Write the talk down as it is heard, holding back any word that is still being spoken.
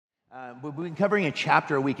We've been covering a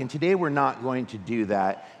chapter a week, and today we're not going to do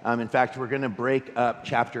that. In fact, we're going to break up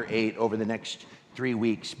chapter 8 over the next 3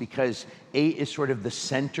 weeks because 8 is sort of the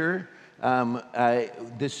center.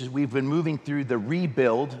 We've been moving through the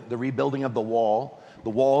rebuilding of the wall. The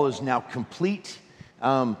wall is now complete.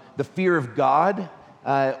 The fear of God,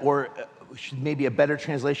 or maybe a better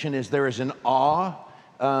translation is there is an awe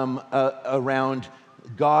around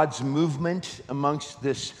God's movement amongst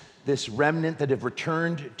this remnant that have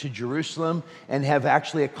returned to Jerusalem and have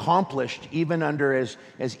actually accomplished, even under, as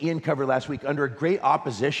Ian covered last week, under great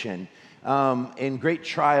opposition and great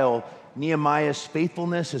trial, Nehemiah's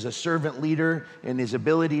faithfulness as a servant leader and his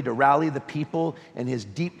ability to rally the people and his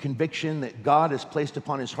deep conviction that God has placed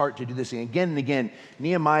upon his heart to do this thing. Again and again,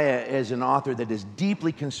 Nehemiah is an author that is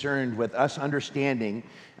deeply concerned with us understanding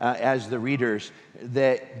as the readers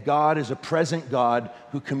that God is a present God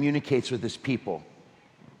who communicates with his people.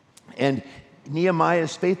 And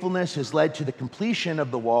Nehemiah's faithfulness has led to the completion of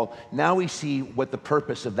the wall. Now we see what the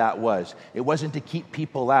purpose of that was. It wasn't to keep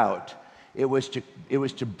people out. It was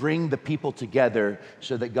to bring the people together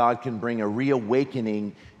so that God can bring a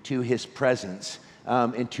reawakening to his presence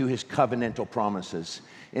and to his covenantal promises.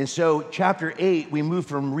 And so chapter 8, we move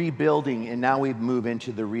from rebuilding and now we move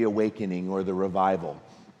into the reawakening or the revival.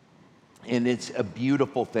 And it's a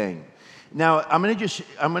beautiful thing. Now,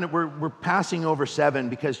 we're passing over 7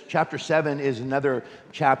 because chapter 7 is another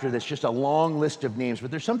chapter that's just a long list of names.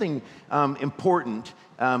 But there's something important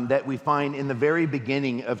that we find in the very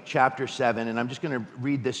beginning of chapter 7. And I'm just going to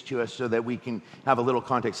read this to us so that we can have a little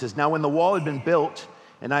context. It says, "Now when the wall had been built,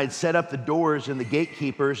 and I had set up the doors and the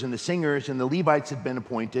gatekeepers and the singers and the Levites had been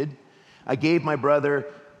appointed, I gave my brother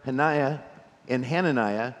Hananiah,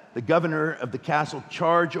 the governor of the castle,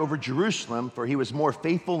 charge over Jerusalem, for he was more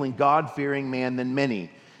faithful and God-fearing man than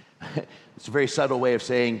many." It's a very subtle way of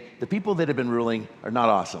saying the people that have been ruling are not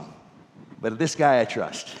awesome, but this guy I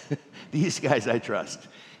trust. These guys I trust.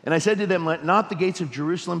 "And I said to them, let not the gates of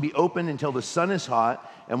Jerusalem be opened until the sun is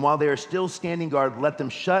hot, and while they are still standing guard, let them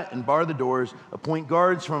shut and bar the doors, appoint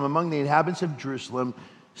guards from among the inhabitants of Jerusalem,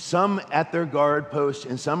 some at their guard posts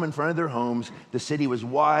and some in front of their homes. The city was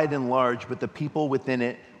wide and large, but the people within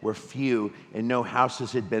it were few, and no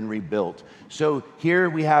houses had been rebuilt." So here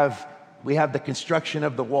we have the construction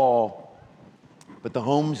of the wall, but the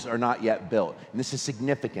homes are not yet built. And this is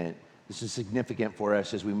significant. This is significant for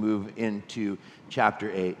us as we move into chapter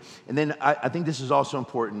 8. And then I think this is also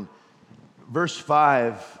important. Verse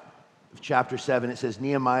 5 of chapter 7, it says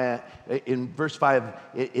Nehemiah, in verse 5,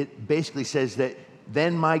 it basically says that,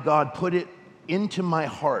 "Then my God put it into my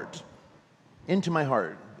heart." Into my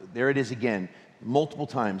heart. There it is again. Multiple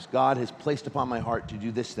times, God has placed upon my heart to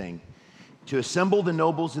do this thing. "To assemble the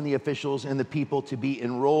nobles and the officials and the people to be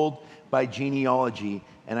enrolled by genealogy.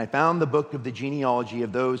 And I found the book of the genealogy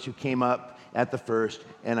of those who came up at the first,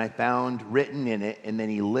 and I found written in it," and then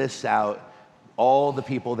he lists out all the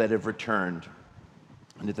people that have returned.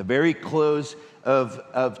 And at the very close of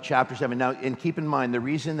chapter 7, now, and keep in mind, the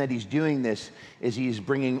reason that he's doing this is he's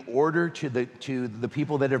bringing order to the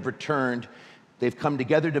people that have returned. They've come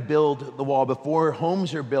together to build the wall. Before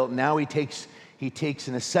homes are built, now he takes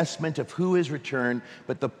an assessment of who has returned,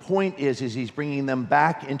 but the point is he's bringing them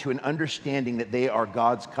back into an understanding that they are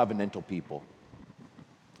God's covenantal people.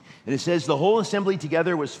 And it says the whole assembly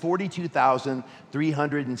together was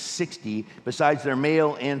 42,360, besides their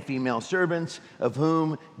male and female servants, of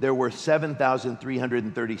whom there were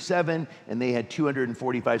 7,337, and they had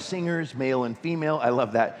 245 singers, male and female. I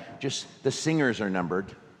love that. Just the singers are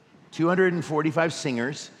numbered. 245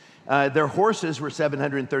 singers. Their horses were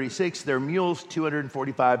 736, their mules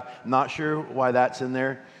 245, not sure why that's in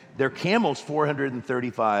there. Their camels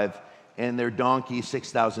 435, and their donkeys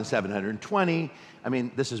 6,720. I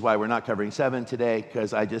mean, this is why we're not covering 7 today,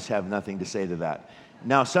 because I just have nothing to say to that.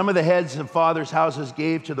 "Now some of the heads of fathers' houses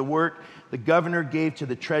gave to the work, the governor gave to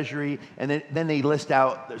the treasury," and then they list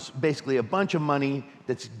out, there's basically a bunch of money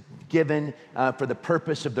that's given for the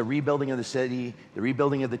purpose of the rebuilding of the city, the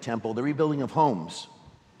rebuilding of the temple, the rebuilding of homes.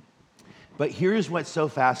 But here's what's so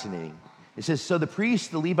fascinating. It says, "So the priests,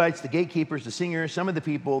 the Levites, the gatekeepers, the singers, some of the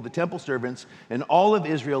people, the temple servants, and all of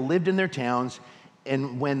Israel lived in their towns.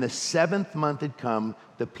 And when the 7th month had come,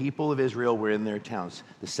 the people of Israel were in their towns."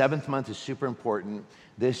 The 7th month is super important.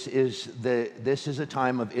 This is a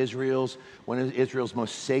time of one of Israel's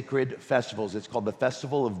most sacred festivals. It's called the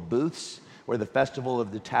Festival of Booths, or the Festival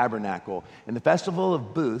of the Tabernacle. And the Festival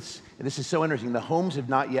of Booths, and this is so interesting, the homes have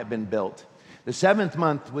not yet been built. The 7th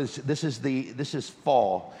month this is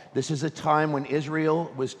fall. This is a time when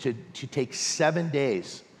Israel was to take 7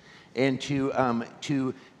 days and to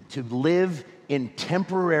live in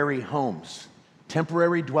temporary homes.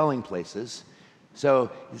 temporary dwelling places.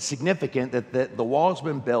 So it's significant that the wall's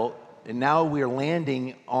been built, and now we are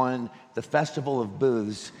landing on the Festival of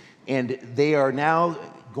Booths, and they are now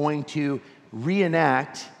going to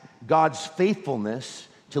reenact God's faithfulness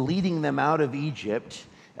to leading them out of Egypt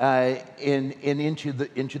and into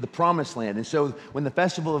the Promised Land. And so when the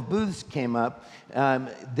Festival of Booths came up,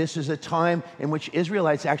 this is a time in which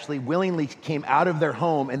Israelites actually willingly came out of their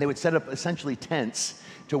home, and they would set up essentially tents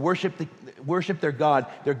to worship their God.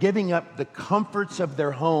 They're giving up the comforts of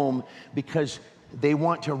their home because they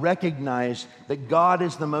want to recognize that God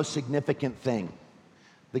is the most significant thing.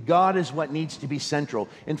 That God is what needs to be central.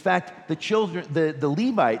 In fact, the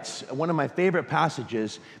Levites, one of my favorite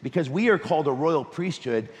passages, because we are called a royal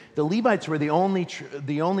priesthood, the Levites were the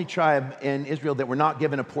only tribe in Israel that were not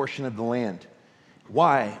given a portion of the land.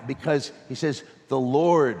 Why? Because he says, the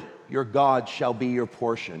Lord your God shall be your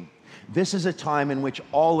portion. This is a time in which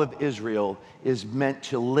all of Israel is meant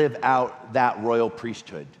to live out that royal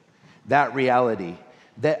priesthood, that reality,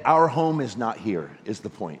 that our home is not here, is the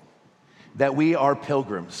point. That we are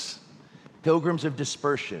pilgrims of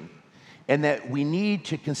dispersion, and that we need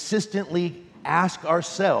to consistently ask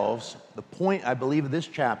ourselves, the point, I believe, of this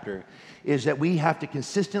chapter is that we have to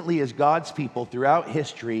consistently, as God's people throughout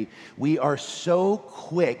history, we are so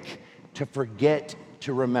quick to forget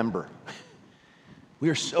to remember. We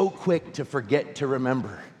are so quick to forget to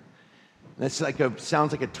remember. That's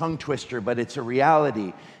sounds like a tongue twister, but it's a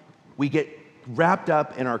reality. We get wrapped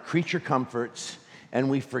up in our creature comforts, and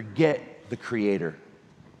we forget the Creator.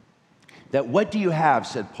 That what do you have,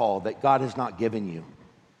 said Paul, that God has not given you?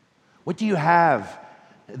 What do you have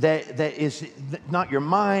that is not your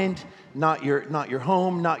mind, not your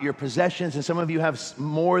home, not your possessions? And some of you have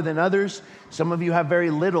more than others. Some of you have very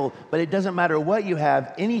little, but it doesn't matter what you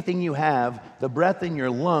have, anything you have, the breath in your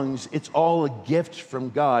lungs, it's all a gift from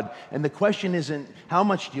God. And the question isn't how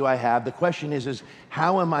much do I have? The question is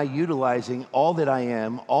how am I utilizing all that I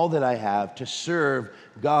am, all that I have to serve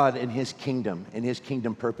God and His kingdom and His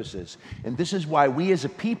kingdom purposes? And this is why we as a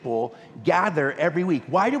people gather every week.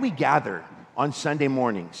 Why do we gather on Sunday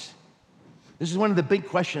mornings? This is one of the big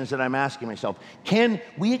questions that I'm asking myself. Can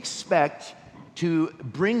we expect to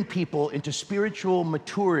bring people into spiritual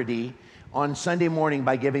maturity on Sunday morning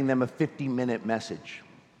by giving them a 50-minute message?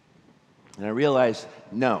 And I realized,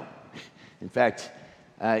 no. In fact,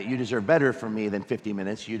 you deserve better from me than 50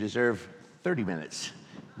 minutes. You deserve 30 minutes.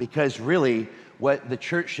 Because really, what the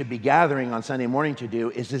church should be gathering on Sunday morning to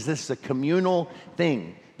do is this a communal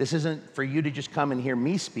thing. This isn't for you to just come and hear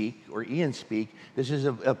me speak or Ian speak. This is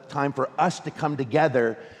a time for us to come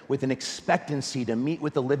together with an expectancy to meet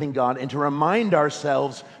with the living God and to remind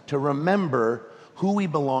ourselves to remember who we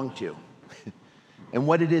belong to and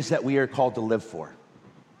what it is that we are called to live for.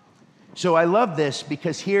 So I love this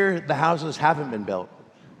because here the houses haven't been built.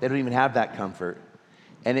 They don't even have that comfort.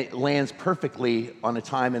 And it lands perfectly on a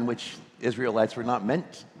time in which Israelites were not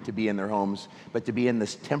meant to be in their homes, but to be in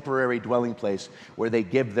this temporary dwelling place where they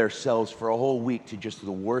give themselves for a whole week to just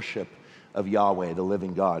the worship of Yahweh, the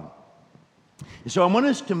living God. And so I want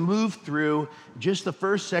us to move through just the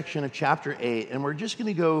first section of chapter 8, and we're just going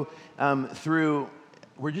to go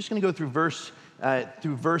through verse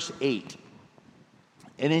 8.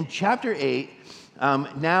 And in chapter 8,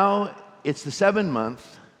 now it's the 7th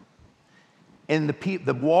month, and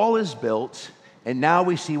the wall is built. And now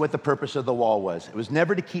we see what the purpose of the wall was. It was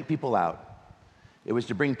never to keep people out. It was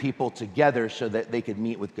to bring people together so that they could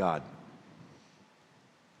meet with God.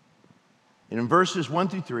 And in verses 1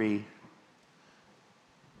 through 3,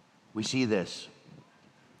 we see this.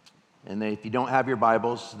 And then if you don't have your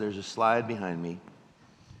Bibles, there's a slide behind me.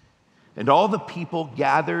 And all the people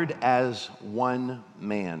gathered as one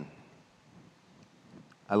man.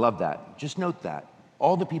 I love that. Just note that.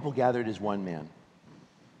 All the people gathered as one man.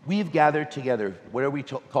 We've gathered together. What are we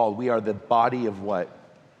called? We are the body of what?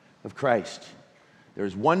 Of Christ.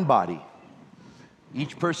 There's one body.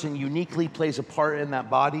 Each person uniquely plays a part in that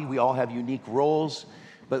body. We all have unique roles,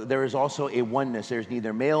 but there is also a oneness. There's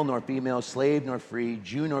neither male nor female, slave nor free,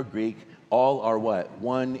 Jew nor Greek. All are what?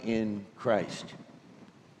 One in Christ.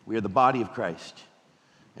 We are the body of Christ.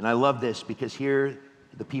 And I love this because here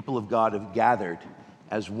the people of God have gathered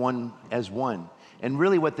as one. And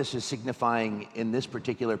really what this is signifying in this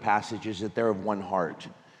particular passage is that they're of one heart.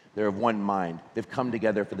 They're of one mind. They've come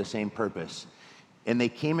together for the same purpose. And they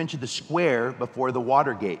came into the square before the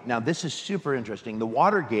water gate. Now, this is super interesting. The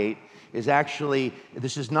water gate is actually,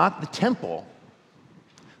 this is not the temple.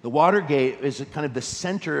 The water gate is kind of the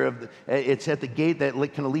center of it's at the gate that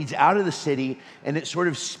kind of leads out of the city, and it sort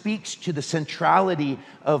of speaks to the centrality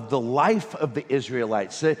of the life of the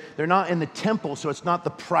Israelites. They're not in the temple, so it's not the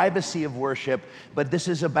privacy of worship, but this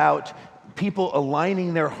is about people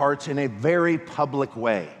aligning their hearts in a very public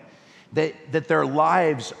way. That their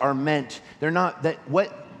lives are meant, they're not, that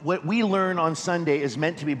what we learn on Sunday is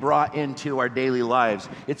meant to be brought into our daily lives.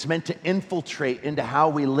 It's meant to infiltrate into how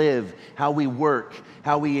we live, how we work,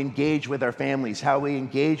 how we engage with our families, how we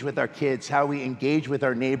engage with our kids, how we engage with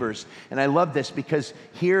our neighbors. And I love this because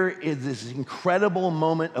here is this incredible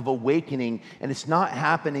moment of awakening, and it's not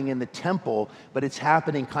happening in the temple, but it's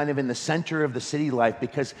happening kind of in the center of the city life,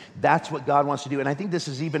 because that's what God wants to do. And I think this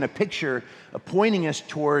is even a picture of pointing us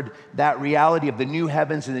toward that reality of the new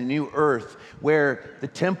heavens and the new earth, where the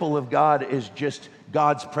temple of God is just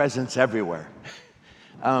God's presence everywhere.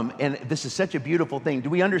 And this is such a beautiful thing. Do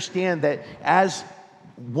we understand that as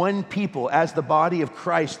one people, as the body of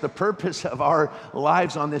Christ, the purpose of our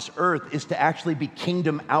lives on this earth is to actually be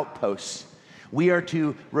kingdom outposts? We are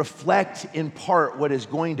to reflect in part what is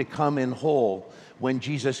going to come in whole when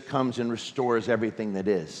Jesus comes and restores everything that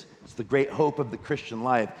is. It's the great hope of the Christian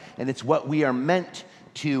life, and it's what we are meant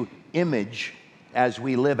to image as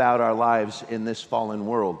we live out our lives in this fallen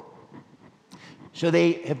world. So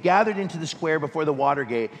they have gathered into the square before the water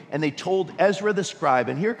gate, and they told Ezra the scribe,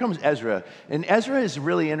 and here comes Ezra. And Ezra is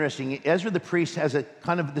really interesting. Ezra the priest has a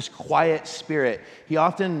kind of this quiet spirit. He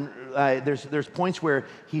often, there's points where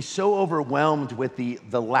he's so overwhelmed with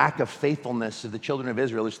the lack of faithfulness of the children of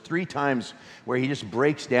Israel. There's 3 times where he just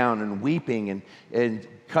breaks down and weeping and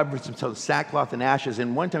covers himself with sackcloth and ashes.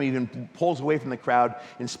 And one time he even pulls away from the crowd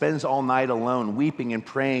and spends all night alone, weeping and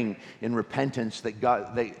praying in repentance that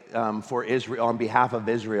God, for Israel, on behalf of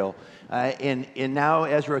Israel. And now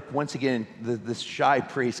Ezra, once again, this shy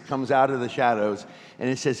priest comes out of the shadows, and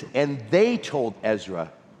it says, and they told Ezra.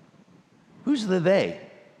 Who's the they?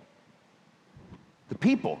 The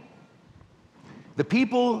people. The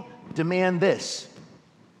people demand this.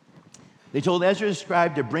 They told Ezra the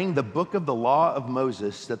scribe to bring the book of the law of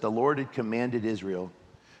Moses that the Lord had commanded Israel.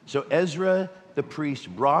 So Ezra the priest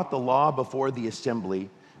brought the law before the assembly,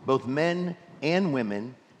 both men and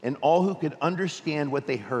women, and all who could understand what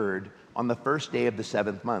they heard, on the first day of the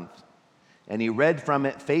 7th month. And he read from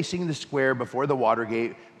it facing the square before the water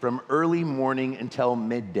gate from early morning until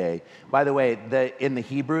midday. By the way, in the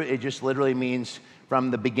Hebrew, it just literally means from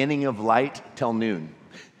the beginning of light till noon.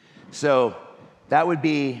 So that would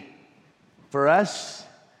be, for us,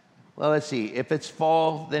 well, let's see, if it's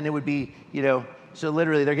fall, then it would be, so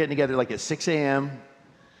literally they're getting together like at 6 a.m.,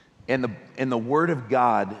 and the Word of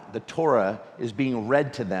God, the Torah, is being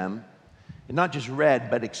read to them, and not just read,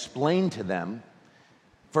 but explained to them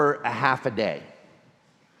for a half a day.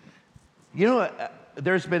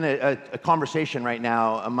 There's been a conversation right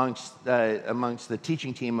now amongst the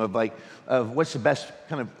teaching team of what's the best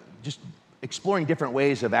kind of just exploring different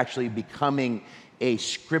ways of actually becoming a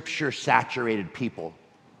scripture-saturated people.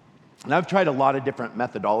 And I've tried a lot of different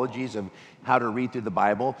methodologies of how to read through the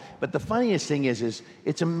Bible, but the funniest thing is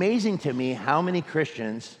it's amazing to me how many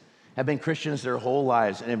Christians have been Christians their whole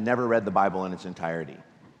lives and have never read the Bible in its entirety.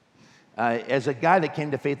 As a guy that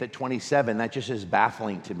came to faith at 27, that just is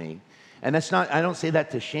baffling to me. And that's not, I don't say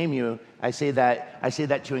that to shame you. I say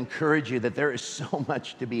that to encourage you that there is so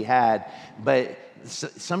much to be had, but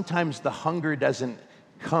sometimes the hunger doesn't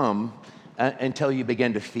come until you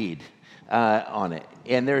begin to feed on it.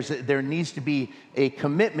 And there needs to be a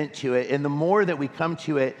commitment to it. And the more that we come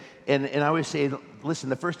to it, and I always say, listen,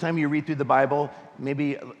 the first time you read through the Bible,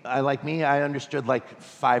 maybe I understood like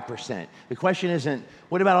 5%. The question isn't,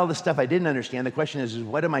 what about all the stuff I didn't understand? The question is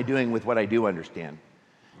what am I doing with what I do understand?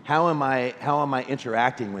 How am I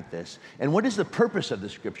interacting with this? And what is the purpose of the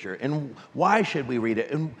scripture? And why should we read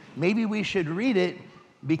it? And maybe we should read it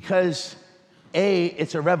because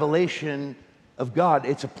it's a revelation of God.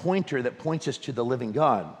 It's a pointer that points us to the living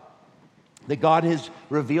God. That God has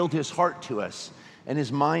revealed his heart to us and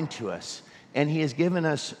his mind to us. And he has given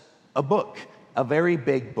us a book, a very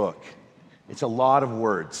big book. It's a lot of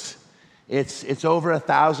words. It's over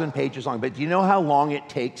 1,000 pages long. But do you know how long it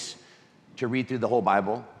takes to read through the whole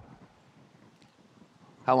Bible?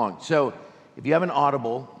 How long? So if you have an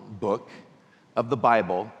Audible book of the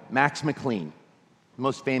Bible, Max McLean, the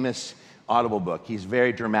most famous Audible book. He's a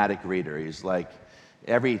very dramatic reader. He's like,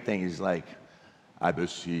 everything is like, I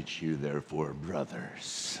beseech you, therefore,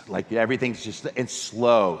 brothers. Like everything's just, it's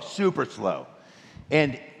slow, super slow.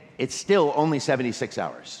 And it's still only 76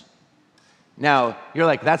 hours. Now, you're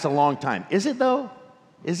like, that's a long time. Is it though?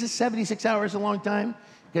 Is this 76 hours a long time?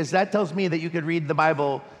 Because that tells me that you could read the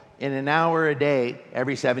Bible in an hour a day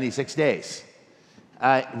every 76 days.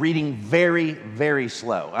 Reading very, very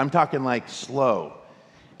slow. I'm talking like slow.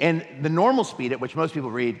 And the normal speed at which most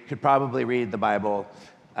people read could probably read the Bible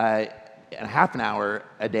in half an hour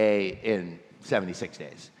a day in 76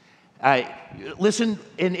 days. Listen,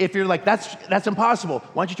 and if you're like, that's impossible,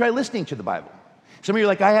 why don't you try listening to the Bible? Some of you are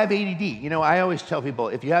like, I have ADD. You know, I always tell people,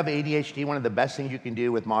 if you have ADHD, one of the best things you can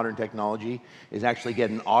do with modern technology is actually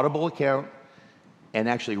get an Audible account and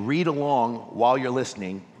actually read along while you're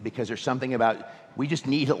listening, because there's something about, we just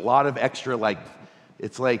need a lot of extra,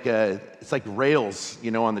 it's like rails,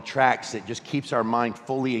 you know, on the tracks that just keeps our mind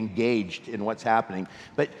fully engaged in what's happening.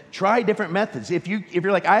 But try different methods. If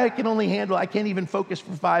you're like, I can't even focus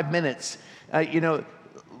for 5 minutes,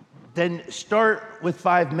 then start with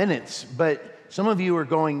 5 minutes. But some of you are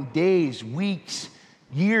going days, weeks,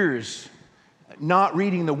 years not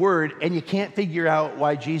reading the Word, and you can't figure out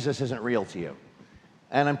why Jesus isn't real to you.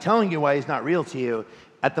 And I'm telling you why he's not real to you.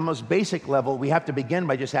 At the most basic level, we have to begin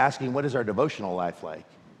by just asking, what is our devotional life like?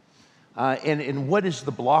 And what is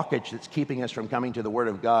the blockage that's keeping us from coming to the Word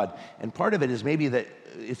of God? And part of it is maybe that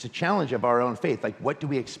it's a challenge of our own faith. Like, what do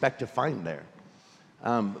we expect to find there?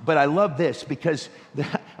 But I love this because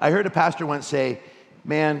I heard a pastor once say,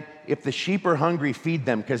 man, if the sheep are hungry, feed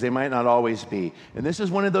them, because they might not always be. And this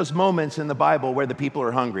is one of those moments in the Bible where the people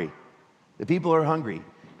are hungry. The people are hungry.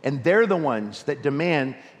 And they're the ones that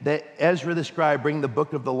demand that Ezra the scribe bring the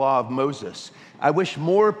book of the law of Moses. I wish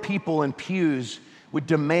more people in pews would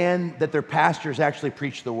demand that their pastors actually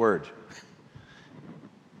preach the word.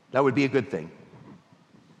 That would be a good thing.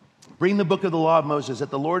 Bring the book of the law of Moses that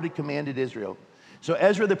the Lord had commanded Israel. So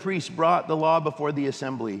Ezra the priest brought the law before the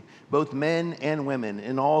assembly, both men and women,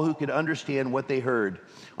 and all who could understand what they heard,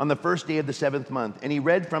 on the first day of the 7th month. And he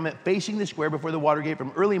read from it, facing the square before the water gate,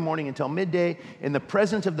 from early morning until midday, in the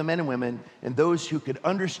presence of the men and women, and those who could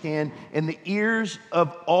understand. And the ears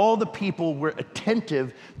of all the people were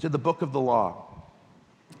attentive to the book of the law.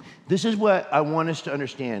 This is what I want us to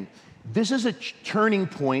understand. This is a turning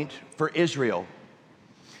point for Israel.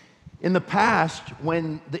 In the past,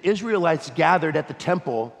 when the Israelites gathered at the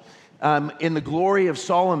temple in the glory of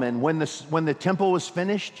Solomon, when the temple was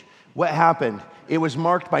finished, what happened? It was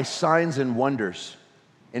marked by signs and wonders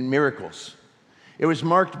and miracles. It was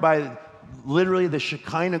marked by literally the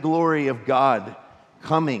Shekinah glory of God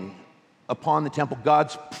coming upon the temple,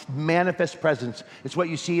 God's manifest presence. It's what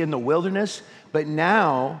you see in the wilderness, but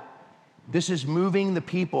now this is moving the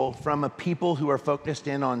people from a people who are focused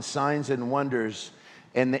in on signs and wonders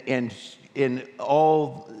and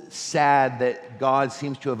all sad that God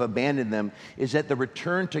seems to have abandoned them, is that the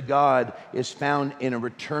return to God is found in a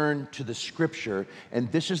return to the Scripture.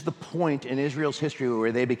 And this is the point in Israel's history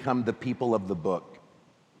where they become the people of the book.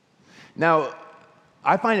 Now,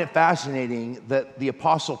 I find it fascinating that the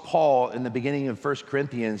Apostle Paul, in the beginning of 1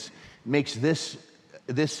 Corinthians, makes this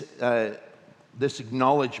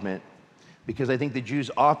acknowledgement, because I think the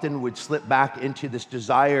Jews often would slip back into this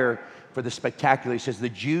desire for the spectacular. He says, the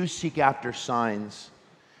Jews seek after signs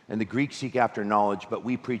and the Greeks seek after knowledge, but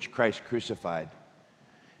we preach Christ crucified.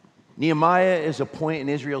 Nehemiah is a point in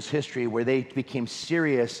Israel's history where they became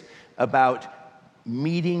serious about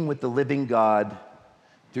meeting with the living God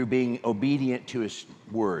through being obedient to his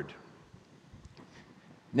word.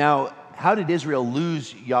 Now, how did Israel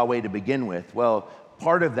lose Yahweh to begin with? Well,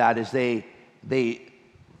 part of that is they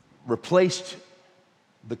replaced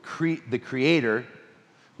the Creator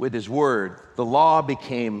with his word. The law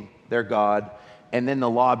became their God, and then the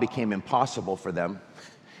law became impossible for them.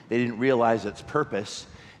 They didn't realize its purpose,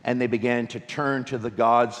 and they began to turn to the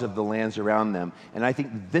gods of the lands around them. And I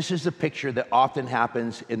think this is a picture that often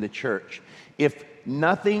happens in the church. If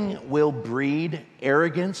nothing will breed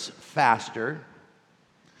arrogance faster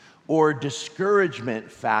or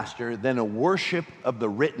discouragement faster than a worship of the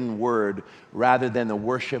written word rather than the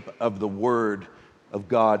worship of the word of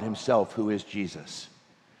God himself, who is Jesus.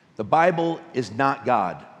 The Bible is not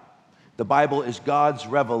God. The Bible is God's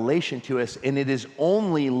revelation to us, and it is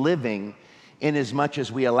only living in as much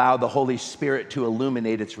as we allow the Holy Spirit to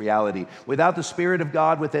illuminate its reality. Without the Spirit of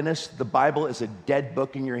God within us, the Bible is a dead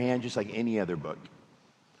book in your hand, just like any other book.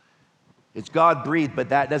 It's God-breathed, but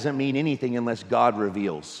that doesn't mean anything unless God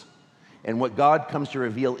reveals. And what God comes to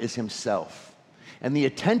reveal is himself. And the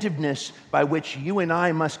attentiveness by which you and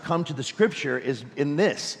I must come to the Scripture is in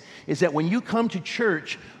this, is that when you come to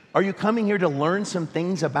church, are you coming here to learn some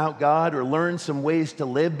things about God or learn some ways to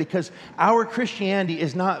live? Because our Christianity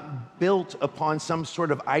is not built upon some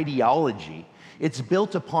sort of ideology. It's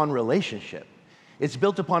built upon relationship. It's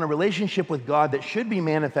built upon a relationship with God that should be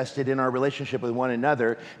manifested in our relationship with one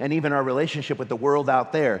another and even our relationship with the world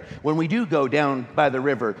out there. When we do go down by the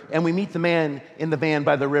river and we meet the man in the van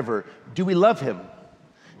by the river, do we love him?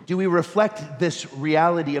 Do we reflect this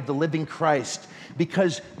reality of the living Christ?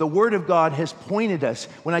 Because the Word of God has pointed us.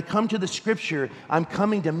 When I come to the Scripture, I'm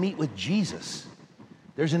coming to meet with Jesus.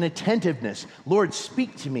 There's an attentiveness. Lord,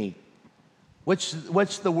 speak to me.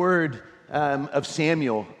 What's the word of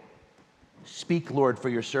Samuel? Speak, Lord, for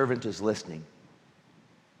your servant is listening.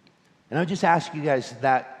 And I would just ask you guys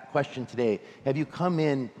that question today. Have you come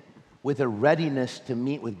in with a readiness to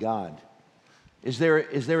meet with God? Is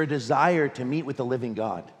there a desire to meet with the living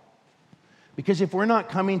God? Because if we're not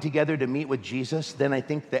coming together to meet with Jesus, then I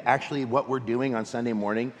think that actually what we're doing on Sunday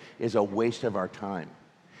morning is a waste of our time.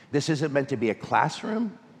 This isn't meant to be a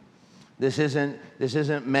classroom. This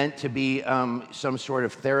isn't meant to be some sort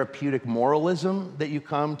of therapeutic moralism that you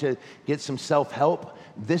come to get some self-help.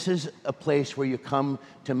 This is a place where you come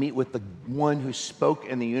to meet with the one who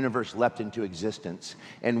spoke and the universe leapt into existence.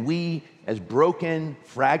 And we, as broken,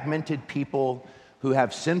 fragmented people who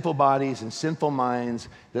have sinful bodies and sinful minds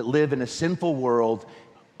that live in a sinful world,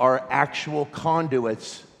 are actual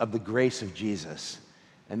conduits of the grace of Jesus.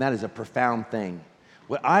 And that is a profound thing.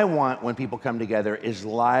 What I want when people come together is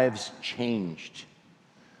lives changed.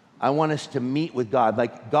 I want us to meet with God.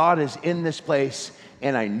 Like, God is in this place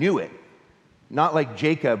and I knew it. Not like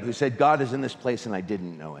Jacob, who said, God is in this place and I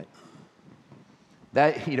didn't know it.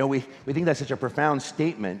 That, we think that's such a profound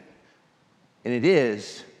statement, and it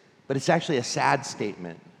is, but it's actually a sad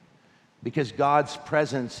statement because God's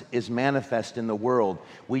presence is manifest in the world.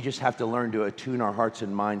 We just have to learn to attune our hearts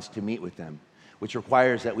and minds to meet with them, which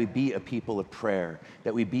requires that we be a people of prayer,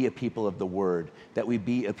 that we be a people of the word, that we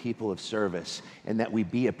be a people of service, and that we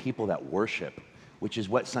be a people that worship, which is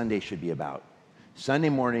what Sunday should be about. Sunday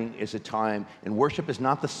morning is a time, and worship is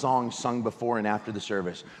not the song sung before and after the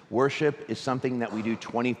service. Worship is something that we do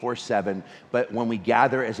 24/7, but when we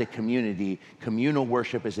gather as a community, communal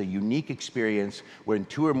worship is a unique experience when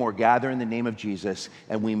two or more gather in the name of Jesus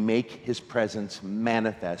and we make his presence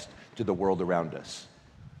manifest to the world around us.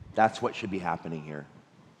 That's what should be happening here,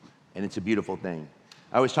 and it's a beautiful thing.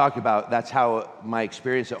 I always talk about that's how my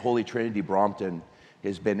experience at Holy Trinity Brompton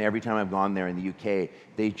has been every time I've gone there in the UK.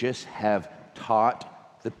 They just have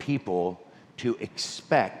taught the people to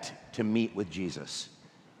expect to meet with Jesus,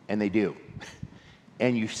 and they do.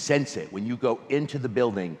 And you sense it when you go into the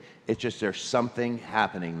building. It's just there's something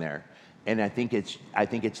happening there, and I think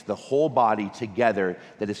it's the whole body together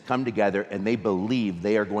that has come together, and they believe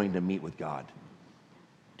they are going to meet with God.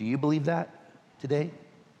 Do you believe that today?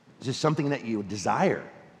 Is this something that you desire?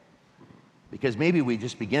 Because maybe we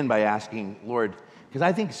just begin by asking, Lord, because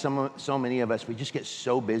I think so many of us, we just get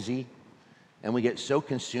so busy and we get so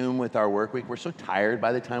consumed with our work week. We're so tired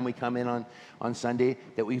by the time we come in on Sunday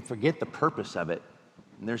that we forget the purpose of it.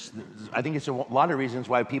 And I think it's a lot of reasons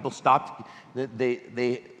why people stopped.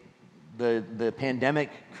 The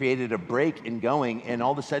pandemic created a break in going, and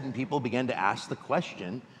all of a sudden people began to ask the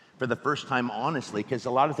question for the first time honestly, because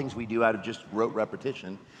a lot of things we do out of just rote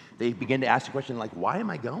repetition, they begin to ask the question like, why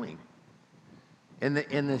am I going? And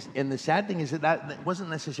the sad thing is that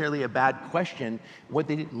wasn't necessarily a bad question. What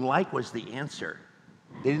they didn't like was the answer.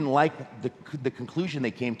 They didn't like the conclusion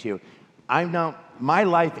they came to. My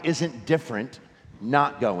life isn't different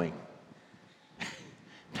not going.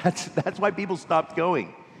 That's why people stopped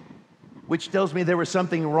going, which tells me there was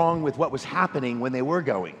something wrong with what was happening when they were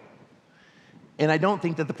going. And I don't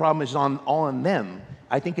think that the problem is all on them.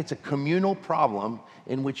 I think it's a communal problem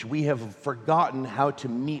in which we have forgotten how to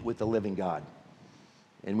meet with the living God.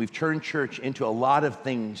 And we've turned church into a lot of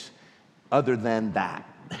things other than that.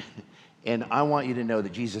 And I want you to know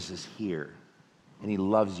that Jesus is here, and he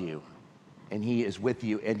loves you, and he is with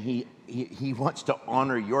you, and he wants to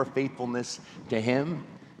honor your faithfulness to him,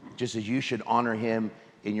 just as you should honor him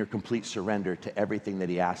in your complete surrender to everything that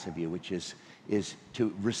he asks of you, which is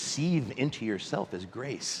to receive into yourself as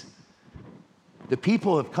grace. The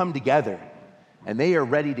people have come together, and they are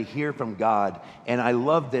ready to hear from God. And I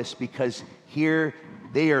love this because here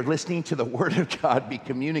they are listening to the word of God be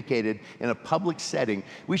communicated in a public setting.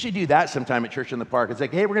 We should do that sometime at Church in the Park. It's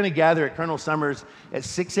like, hey, we're going to gather at Colonel Summers at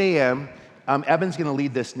 6 a.m. Evan's going to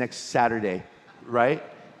lead this next Saturday, right?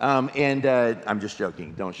 I'm just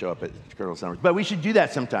joking. Don't show up at Colonel Summers. But we should do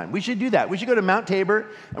that sometime. We should do that. We should go to Mount Tabor,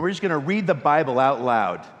 and we're just going to read the Bible out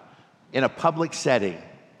loud in a public setting.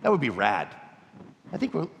 That would be rad. I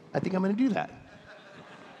think I'm going to do that.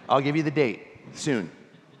 I'll give you the date soon.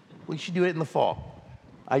 We should do it in the fall.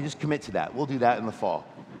 I just commit to that. We'll do that in the fall.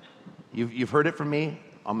 You've heard it from me.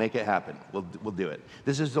 I'll make it happen. We'll do it.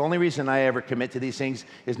 This is the only reason I ever commit to these things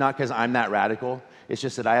is not because I'm that radical. It's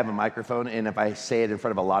just that I have a microphone, and if I say it in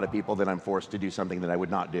front of a lot of people, then I'm forced to do something that I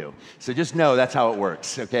would not do. So just know that's how it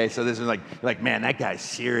works, okay? So this is like, man, that guy's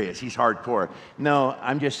serious. He's hardcore. No,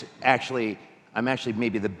 I'm actually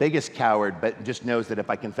maybe the biggest coward, but just knows that if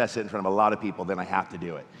I confess it in front of a lot of people, then I have to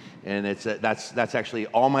do it. And that's actually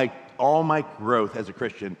all my growth as a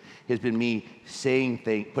Christian has been me saying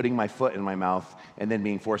things, putting my foot in my mouth, and then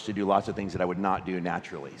being forced to do lots of things that I would not do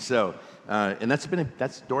naturally. So, and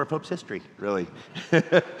that's Door of Hope's history, really.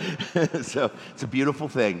 So it's a beautiful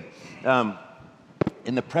thing.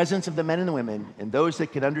 In the presence of the men and the women, and those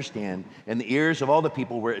that could understand, and the ears of all the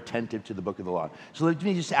people were attentive to the book of the law. So let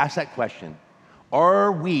me just ask that question.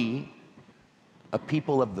 Are we a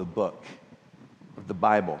people of the book, of the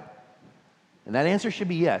Bible? And that answer should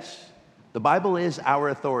be yes. The Bible is our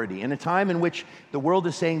authority. In a time in which the world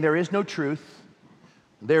is saying there is no truth,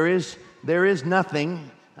 there is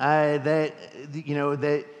nothing that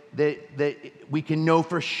we can know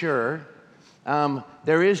for sure.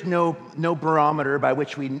 There is no barometer by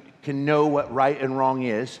which we can know what right and wrong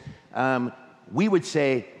is. We would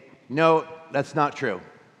say, no, that's not true.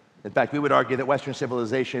 In fact, we would argue that Western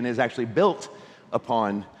civilization is actually built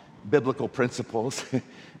upon biblical principles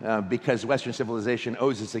because Western civilization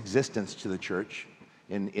owes its existence to the church,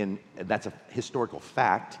 and that's a historical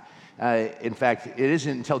fact. In fact, it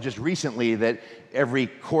isn't until just recently that every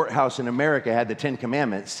courthouse in America had the Ten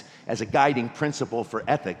Commandments as a guiding principle for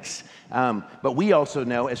ethics. But we also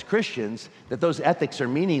know as Christians that those ethics are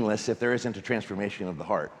meaningless if there isn't a transformation of the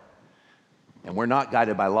heart. And we're not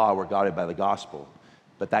guided by law, we're guided by the gospel.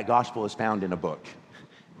 But that gospel is found in a book,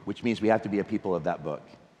 which means we have to be a people of that book.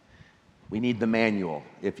 We need the manual,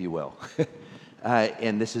 if you will.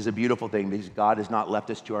 And this is a beautiful thing because God has not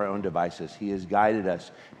left us to our own devices. He has guided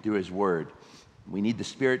us through His Word. We need the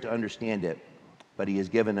Spirit to understand it, but He has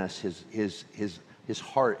given us His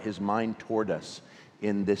heart, His mind toward us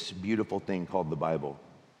in this beautiful thing called the Bible.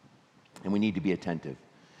 And we need to be attentive.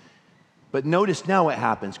 But notice now what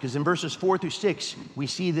happens, because in verses 4 through 6, we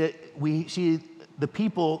see the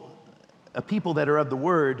people, a people that are of the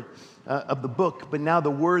Word, of the book, but now the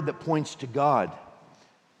Word that points to God.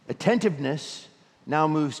 Attentiveness now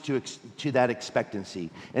moves to that expectancy.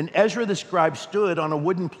 And Ezra the scribe stood on a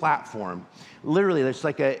wooden platform. Literally, there's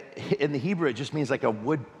in the Hebrew, it just means like a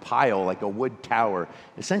wood pile, like a wood tower,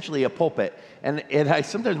 essentially a pulpit. And I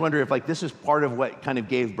sometimes wonder if this is part of what kind of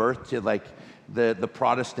gave birth to the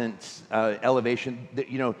Protestant elevation.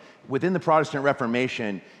 Within the Protestant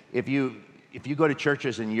Reformation, if you go to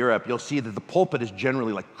churches in Europe, you'll see that the pulpit is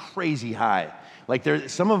generally crazy high.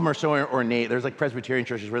 Some of them are so ornate. There's Presbyterian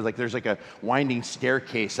churches where there's a winding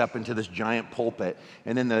staircase up into this giant pulpit,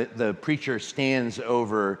 and then the preacher stands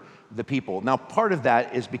over the people. Now, part of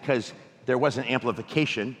that is because there wasn't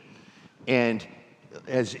amplification, and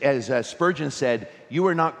as Spurgeon said, you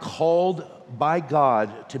are not called by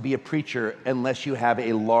God to be a preacher unless you have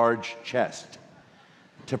a large chest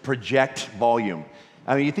to project volume.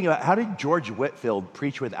 I mean, you think about how did George Whitefield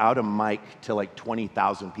preach without a mic to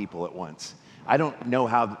 20,000 people at once? I don't know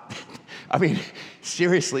how. I mean,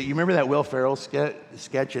 seriously, you remember that Will Ferrell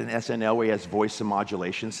sketch in SNL where he has voice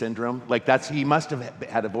modulation syndrome? He must have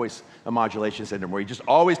had a voice modulation syndrome where he just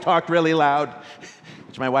always talked really loud.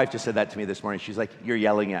 Which my wife just said that to me this morning. She's like, "You're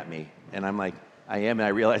yelling at me," and I'm like, "I am," and I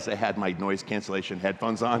realized I had my noise cancellation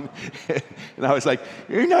headphones on, and I was like,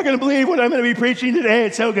 "You're not going to believe what I'm going to be preaching today.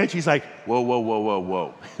 It's so good." She's like, "Whoa, whoa, whoa, whoa,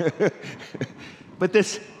 whoa!" But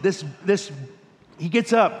this, he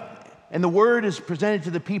gets up. And the word is presented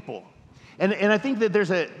to the people. And I think that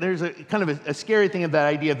there's a kind of a scary thing of that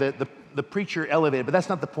idea that the preacher elevated, but that's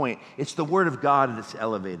not the point. It's the word of God that's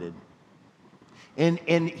elevated. And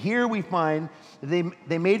here we find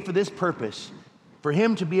they made for this purpose, for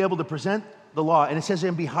him to be able to present the law. And it says,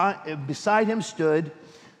 and beside him stood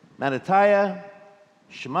Mattithiah,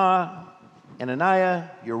 Shema, Ananiah,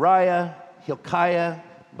 Uriah, Hilkiah.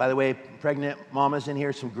 By the way, pregnant mamas in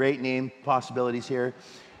here, some great name possibilities here.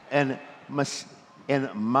 And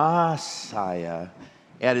Maaseiah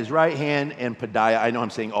at his right hand, and Pedaiah. I know I'm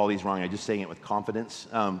saying all these wrong. I'm just saying it with confidence.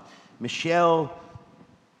 Mishael,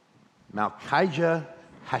 Malchijah,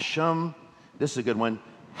 Hashum. This is a good one.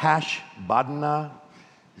 Hashbaddanah,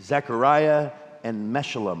 Zechariah, and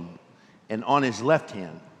Meshullam. And on his left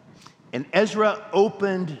hand. And Ezra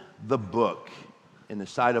opened the book in the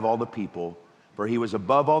sight of all the people, for he was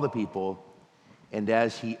above all the people. And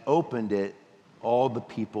as he opened it, all the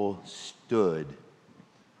people stood,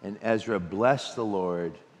 and Ezra blessed the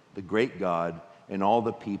Lord, the great God, and all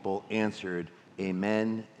the people answered,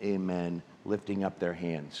 Amen, amen, lifting up their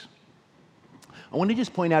hands. I want to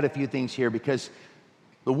just point out a few things here because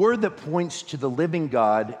the word that points to the living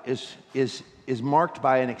God is marked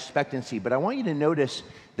by an expectancy, but I want you to notice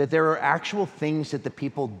that there are actual things that the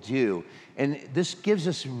people do. And this gives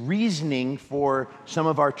us reasoning for some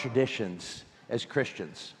of our traditions as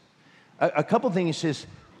Christians. A couple things is,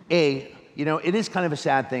 it is kind of a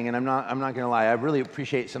sad thing, and I'm not going to lie. I really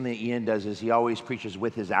appreciate something that Ian does is he always preaches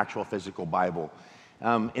with his actual physical Bible.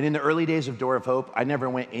 And in the early days of Door of Hope, I never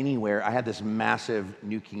went anywhere. I had this massive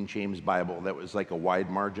New King James Bible that was like a wide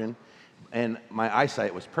margin, and my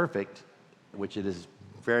eyesight was perfect, which it is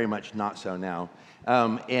very much not so now.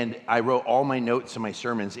 And I wrote all my notes and my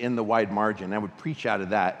sermons in the wide margin. I would preach out of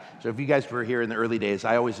that. So if you guys were here in the early days,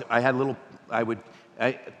 I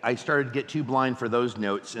started to get too blind for those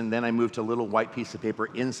notes, and then I moved to a little white piece of paper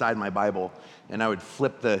inside my Bible, and I would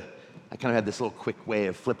I kind of had this little quick way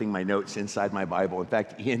of flipping my notes inside my Bible. In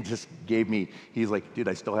fact, Ian just he's like, dude,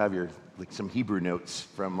 I still have some Hebrew notes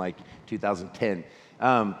from 2010.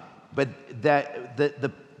 But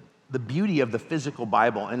the beauty of the physical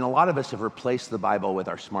Bible, and a lot of us have replaced the Bible with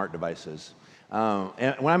our smart devices.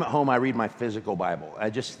 And when I'm at home, I read my physical Bible.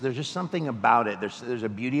 There's just something about it. There's a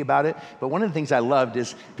beauty about it. But one of the things I loved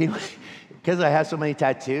is people, because I have so many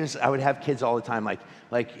tattoos, I would have kids all the time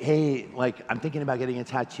hey, I'm thinking about getting a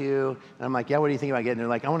tattoo. And I'm like, yeah, what do you think about getting? And they're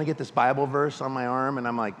like, I want to get this Bible verse on my arm. And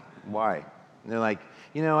I'm like, why? And they're like,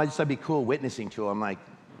 I just thought it'd be cool witnessing to them. I'm like,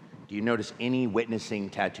 do you notice any witnessing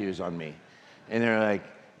tattoos on me? And they're like,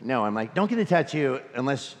 no. I'm like, don't get a tattoo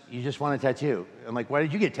unless you just want a tattoo. I'm like, why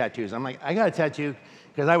did you get tattoos? I'm like, I got a tattoo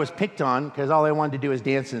because I was picked on because all I wanted to do is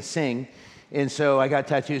dance and sing. And so I got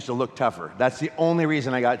tattoos to look tougher. That's the only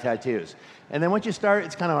reason I got tattoos. And then once you start,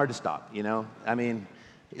 it's kind of hard to stop, I mean,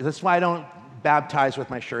 that's why I don't baptize with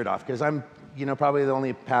my shirt off, because I'm, probably the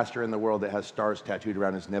only pastor in the world that has stars tattooed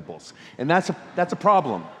around his nipples. And that's a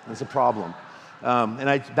problem. That's a problem.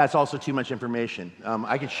 That's also too much information.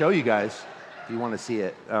 I could show you guys if you want to see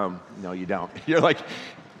it. No, you don't. You're like,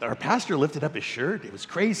 our pastor lifted up his shirt. It was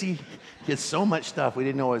crazy. He had so much stuff. We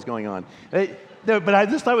didn't know what was going on. But I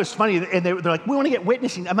just thought it was funny. And they're like, we want to get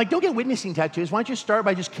witnessing. I'm like, don't get witnessing tattoos. Why don't you start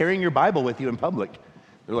by just carrying your Bible with you in public?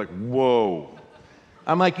 They're like, whoa.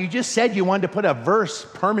 I'm like, you just said you wanted to put a verse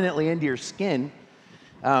permanently into your skin.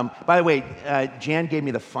 By the way, Jan gave me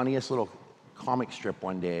the funniest little comic strip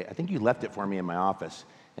one day. I think you left it for me in my office.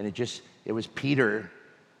 And it was Peter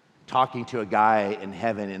talking to a guy in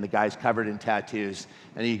heaven, and the guy's covered in tattoos.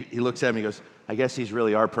 And he looks at him and he goes, I guess these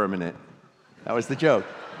really are permanent. That was the joke.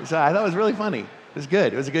 So I thought it was really funny. It was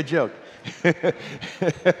good. It was a good joke.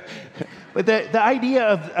 But the idea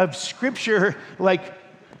of Scripture,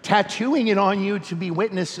 tattooing it on you to be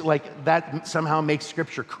witness, that somehow makes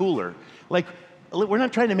Scripture cooler. We're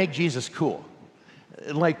not trying to make Jesus cool.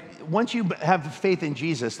 Once you have faith in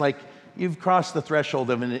Jesus, you've crossed the threshold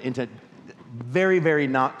into very, very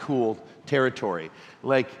not cool territory.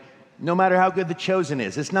 No matter how good The Chosen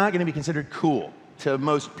is, it's not going to be considered cool to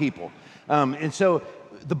most people. And so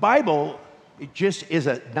the Bible, it just is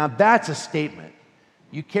now that's a statement.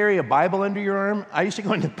 You carry a Bible under your arm. I used to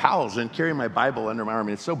go into Powell's and carry my Bible under my arm,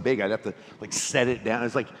 and it's so big I'd have to set it down.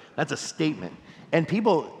 It's that's a statement. And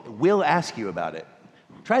people will ask you about it.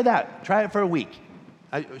 Try that. Try it for a week.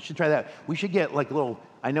 I should try that. We should get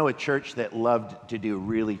I know a church that loved to do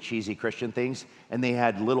really cheesy Christian things, and they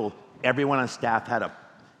had everyone on staff had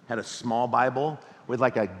a small Bible with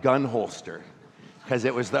a gun holster, because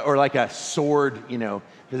it was or a sword,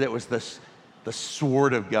 because it was the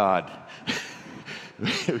sword of God.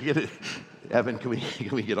 Evan, can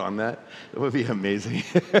we get on that? That would be amazing.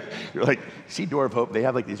 You're see Door of Hope, they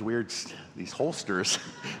have these holsters.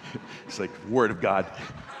 It's Word of God.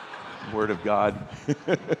 Word of God.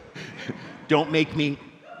 Don't make me.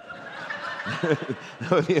 That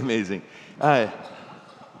would be amazing. But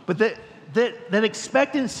that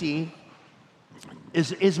expectancy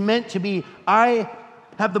is meant to be, I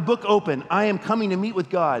have the book open. I am coming to meet with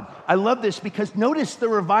God. I love this because notice the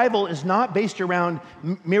revival is not based around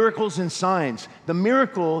miracles and signs. The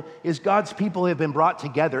miracle is God's people have been brought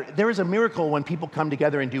together. There is a miracle when people come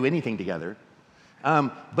together and do anything together.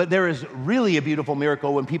 But there is really a beautiful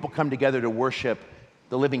miracle when people come together to worship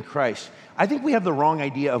the living Christ. I think we have the wrong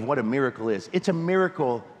idea of what a miracle is. It's a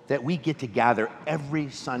miracle that we get to gather every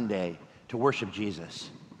Sunday to worship Jesus.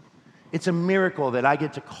 It's a miracle that I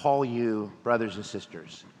get to call you brothers and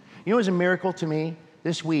sisters. You know what was a miracle to me?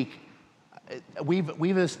 This week,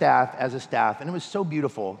 we've as a staff, and it was so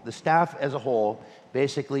beautiful. The staff as a whole,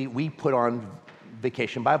 basically, we put on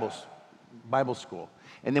vacation Bible school.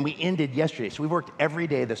 And then we ended yesterday. So we worked every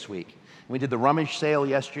day this week. We did the rummage sale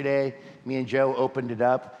yesterday. Me and Joe opened it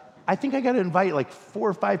up. I think I got to invite like 4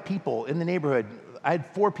 or 5 people in the neighborhood. I had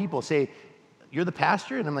 4 people say, "You're the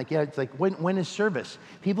pastor?" And I'm like, "Yeah." It's like, when is service?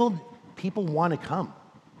 People want to come.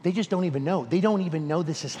 They just don't even know. They don't even know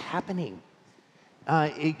this is happening.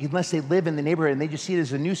 Unless they live in the neighborhood and they just see it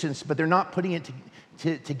as a nuisance, but they're not putting it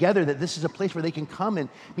together that this is a place where they can come and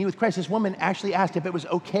meet with Christ. This woman actually asked if it was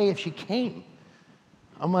okay if she came.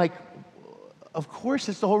 I'm like, of course,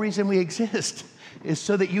 it's the whole reason we exist, is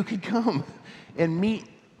so that you could come and meet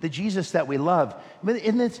the Jesus that we love.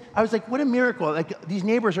 I was like, what a miracle. Like, these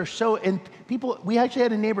neighbors are so, and people, we actually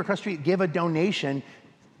had a neighbor across the street give a donation.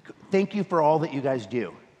 Thank you for all that you guys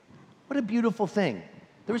do. What a beautiful thing.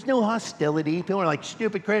 There was no hostility. People were like,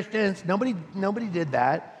 stupid Christians. Nobody did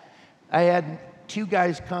that. I had 2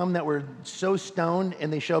 guys come that were so stoned,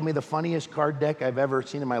 and they showed me the funniest card deck I've ever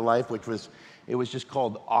seen in my life, it was just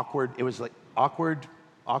called Awkward. It was like awkward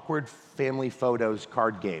family photos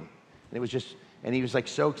card game. And he was like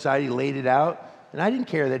so excited, he laid it out. And I didn't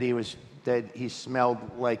care that he smelled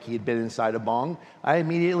like he'd been inside a bong. I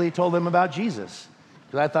immediately told him about Jesus.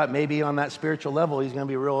 Because I thought maybe on that spiritual level, he's going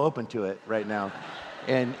to be real open to it right now.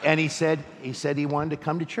 And he said he wanted to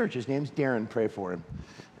come to church. His name's Darren. Pray for him.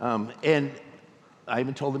 And I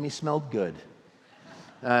even told him he smelled good.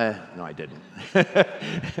 No, I didn't.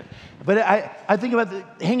 But I think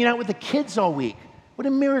about hanging out with the kids all week. What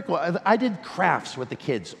a miracle. I did crafts with the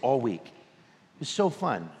kids all week. It was so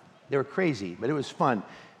fun. They were crazy, but it was fun.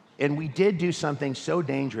 And we did do something so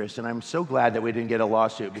dangerous, and I'm so glad that we didn't get a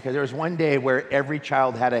lawsuit, because there was one day where every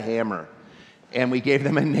child had a hammer, and we gave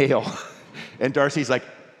them a nail. And Darcy's like,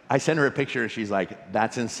 I sent her a picture, and she's like,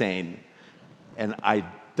 that's insane. And I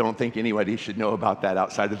don't think anybody should know about that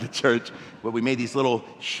outside of the church. But we made these little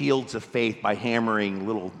shields of faith by hammering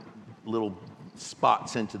little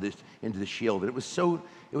spots into the shield. And it was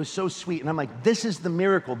so sweet. And I'm like, this is the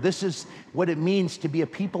miracle. This is what it means to be a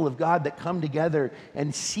people of God that come together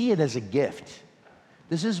and see it as a gift.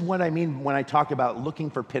 This is what I mean when I talk about looking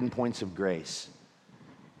for pinpoints of grace.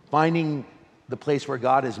 Finding the place where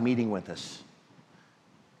God is meeting with us.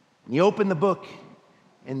 And you open the book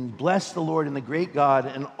and bless the Lord and the great God,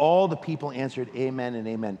 and all the people answered amen and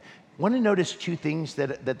amen. I want to notice 2 things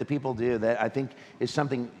that the people do that I think is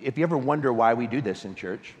something, if you ever wonder why we do this in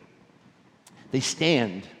church, they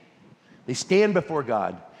stand. They stand before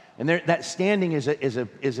God. And that standing is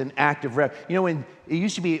an act of reverence. You know, when it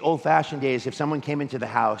used to be old-fashioned days, if someone came into the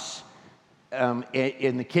house and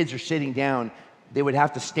the kids are sitting down, they would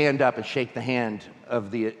have to stand up and shake the hand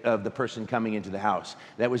of the person coming into the house.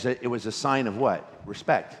 It was a sign of what?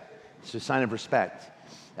 Respect. It's a sign of respect.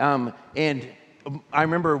 And I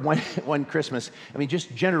remember one Christmas. I mean,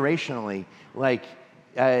 just generationally, like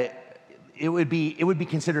it would be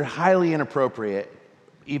considered highly inappropriate,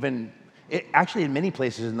 actually in many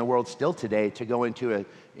places in the world still today, to go into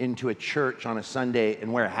a church on a Sunday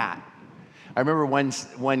and wear a hat. I remember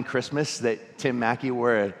one Christmas that Tim Mackey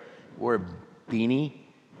wore a beanie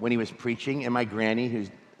when he was preaching, and my granny, who's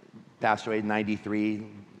passed away, 93,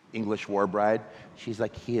 English war bride, she's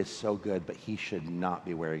like, he is so good, but he should not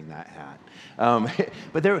be wearing that hat.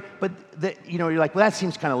 You're like, well, that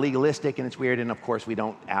seems kind of legalistic and it's weird, and of course we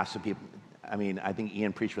don't ask the people. I mean, I think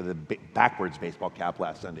Ian preached with a backwards baseball cap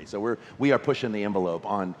last Sunday, so we are pushing the envelope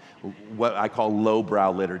on what I call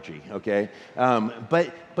lowbrow liturgy. Okay,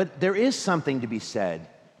 but there is something to be said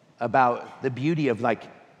about the beauty of, like,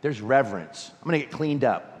 there's reverence. I'm going to get cleaned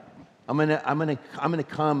up. I'm gonna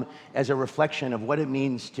come as a reflection of what it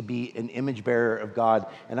means to be an image bearer of God,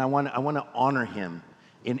 and I want to honor Him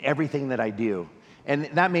in everything that I do. And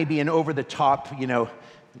that may be an over the top,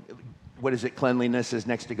 what is it? Cleanliness is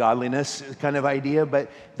next to godliness kind of idea.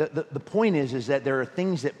 But the point is that there are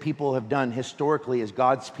things that people have done historically as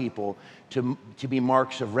God's people to be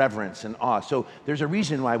marks of reverence and awe. So there's a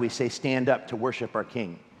reason why we say stand up to worship our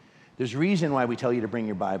King. There's a reason why we tell you to bring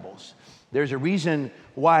your Bibles. There's a reason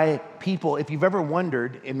why people, if you've ever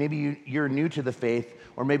wondered, and maybe you're new to the faith,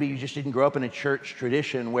 or maybe you just didn't grow up in a church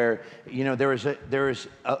tradition where, there is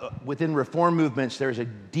within Reform movements, there's a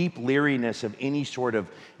deep leeriness of any sort of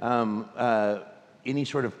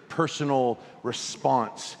personal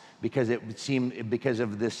response, because because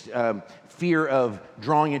of this fear of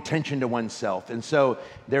drawing attention to oneself. And so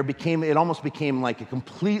it almost became like a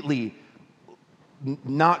completely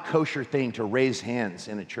not kosher thing to raise hands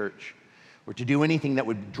in a church or to do anything that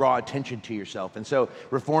would draw attention to yourself. And so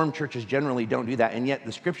Reformed churches generally don't do that. And yet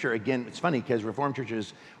the scripture, again, it's funny because Reformed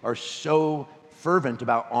churches are so fervent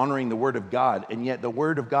about honoring the Word of God, and yet the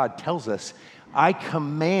Word of God tells us, I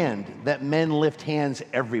command that men lift hands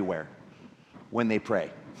everywhere when they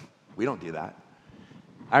pray. We don't do that.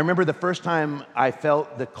 I remember the first time I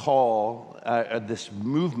felt the call, this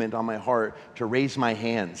movement on my heart to raise my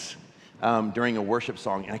hands during a worship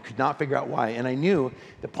song, and I could not figure out why. And I knew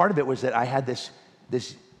that part of it was that I had this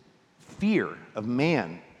fear of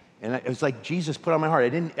man, and it was like Jesus put on my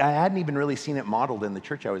heart. I hadn't even really seen it modeled in the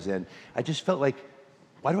church I was in. I just felt like,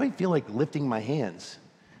 why do I feel like lifting my hands?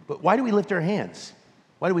 But why do we lift our hands?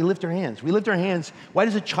 Why do we lift our hands? We lift our hands. Why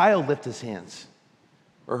does a child lift his hands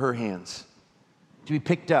or her hands? To be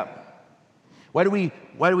picked up. Why do we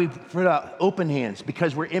put out open hands?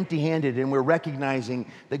 Because we're empty-handed and we're recognizing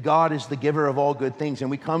that God is the giver of all good things.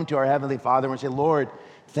 And we come to our Heavenly Father and we say, Lord,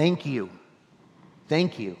 thank you.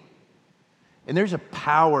 Thank you. And there's a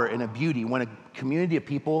power and a beauty when a community of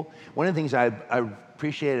people, one of the things I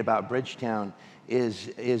appreciated about Bridgetown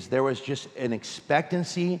is there was just an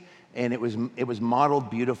expectancy, and it was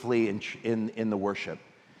modeled beautifully in the worship.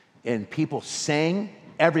 And people sang,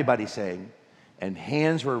 everybody sang, and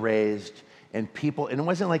hands were raised, and it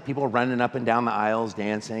wasn't like people running up and down the aisles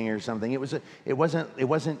dancing or something. It wasn't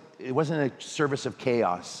a service of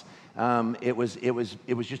chaos. It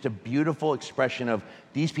was just a beautiful expression of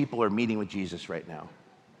these people are meeting with Jesus right now.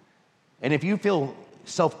 And if you feel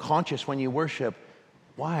self-conscious when you worship,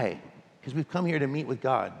 why? Because we've come here to meet with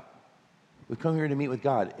God. We've come here to meet with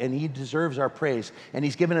God, and He deserves our praise. And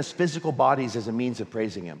He's given us physical bodies as a means of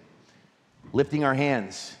praising Him. Lifting our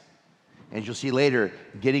hands, and as you'll see later,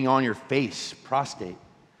 getting on your face, prostate,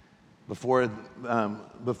 before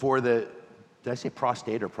the, did I say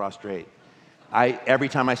prostate or prostrate? Every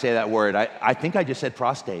time I say that word, I think I just said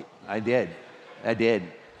prostate. I did.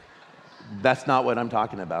 That's not what I'm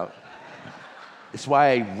talking about. It's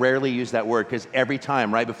why I rarely use that word, because every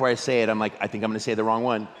time, right before I say it, I'm like, I think I'm going to say the wrong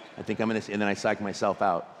one. And then I psych myself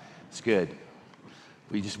out. It's good.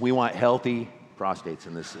 We want healthy prostates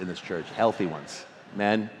in this church, healthy ones.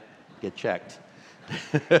 Men, get checked.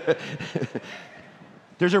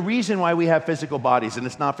 There's a reason why we have physical bodies, and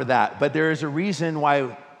it's not for that. But there is a reason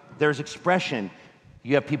why there's expression.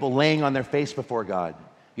 You have people laying on their face before God.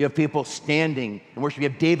 You have people standing and worship. You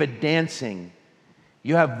have David dancing.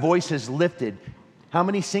 You have voices lifted. How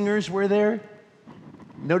many singers were there?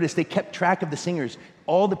 Notice they kept track of the singers,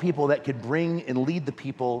 all the people that could bring and lead the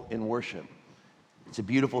people in worship. It's a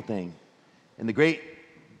beautiful thing. And the great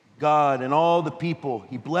God and all the people,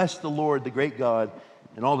 He blessed the Lord, the great God,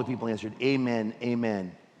 and all the people answered, Amen,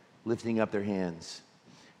 amen, lifting up their hands.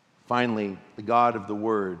 Finally, the God of the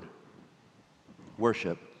Word,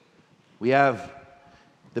 worship. We have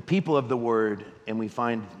the people of the Word, and we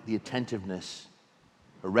find the attentiveness,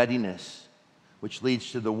 a readiness, which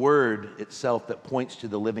leads to the Word itself that points to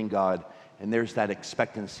the living God, and there's that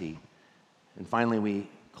expectancy. And finally, we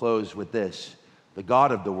close with this, the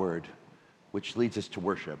God of the Word, which leads us to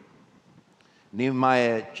worship.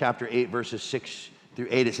 Nehemiah chapter 8, verses 6 through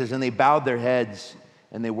 8, it says, And they bowed their heads,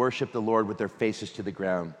 and they worshiped the Lord with their faces to the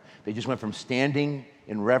ground. They just went from standing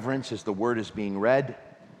in reverence as the Word is being read,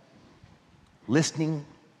 listening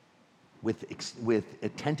with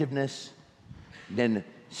attentiveness, then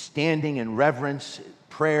standing in reverence,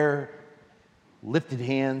 prayer, lifted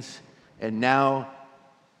hands, and now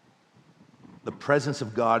the presence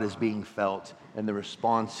of God is being felt, and the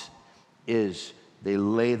response is they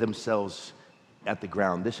lay themselves at the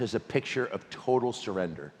ground. This is a picture of total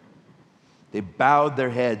surrender. They bowed their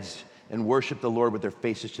heads and worshiped the Lord with their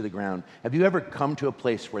faces to the ground. Have you ever come to a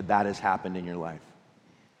place where that has happened in your life?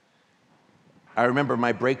 I remember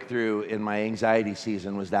my breakthrough in my anxiety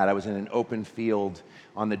season was that I was in an open field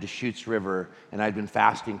on the Deschutes River, and I'd been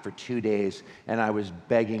fasting for 2 days, and I was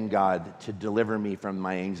begging God to deliver me from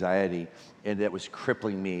my anxiety, and it was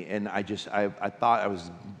crippling me, and I thought I was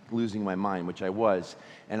losing my mind, which I was,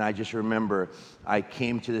 and I just remember I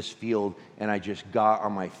came to this field, and I just got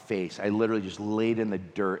on my face. I literally just laid in the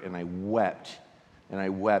dirt, and I wept,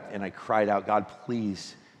 and I cried out, God,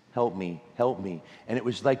 please help me, help me. And it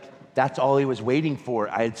was like, that's all He was waiting for.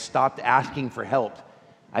 I had stopped asking for help.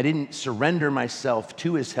 I didn't surrender myself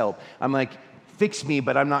to His help. I'm like, fix me,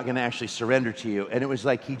 but I'm not going to actually surrender to you. And it was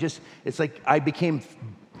like, it's like I became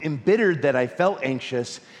embittered that I felt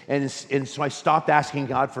anxious, and so I stopped asking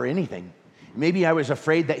God for anything. Maybe I was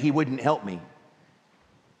afraid that He wouldn't help me.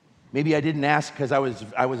 Maybe I didn't ask because I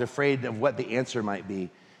was afraid of what the answer might be.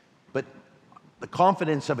 But the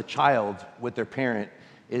confidence of a child with their parent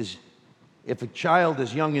is, if a child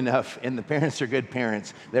is young enough and the parents are good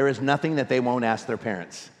parents, there is nothing that they won't ask their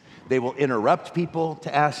parents. They will interrupt people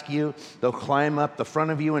to ask you. They'll climb up the front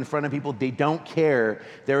of you in front of people. They don't care.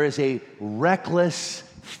 There is a reckless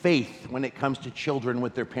faith when it comes to children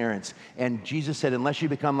with their parents. And Jesus said, unless you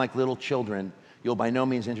become like little children, you'll by no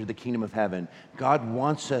means enter the kingdom of heaven. God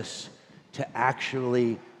wants us to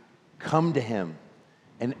actually come to him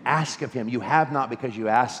and ask of him. You have not because you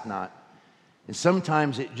ask not. And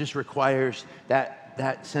sometimes it just requires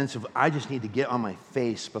that sense of, I just need to get on my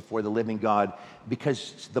face before the living God,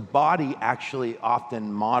 because the body actually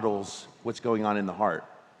often models what's going on in the heart.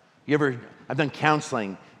 I've done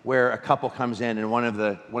counseling where a couple comes in and one of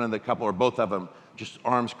the couple or both of them just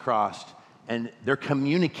arms crossed, and they're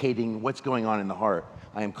communicating what's going on in the heart.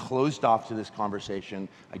 I am closed off to this conversation.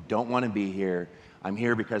 I don't want to be here. I'm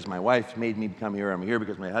here because my wife made me come here. I'm here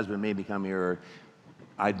because my husband made me come here.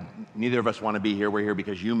 Neither of us want to be here. We're here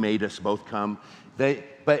because you made us both come.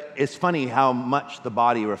 But it's funny how much the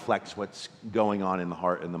body reflects what's going on in the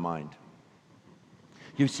heart and the mind.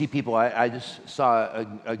 You see people, I just saw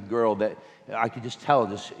a girl that I could just tell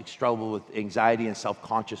just struggled with anxiety and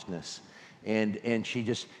self-consciousness. And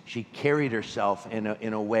she carried herself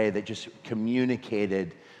in a way that just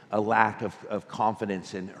communicated a lack of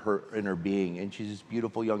confidence in her being. And she's this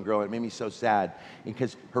beautiful young girl. It made me so sad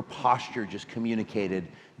because her posture just communicated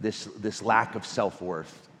this lack of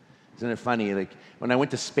self-worth. Isn't it funny? Like when I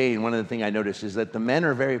went to Spain, one of the things I noticed is that the men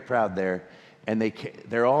are very proud there, and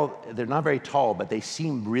they're not very tall, but they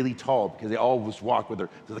seem really tall because they always walk with her.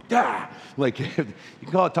 They're like, ah! Like you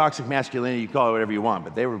can call it toxic masculinity, you can call it whatever you want,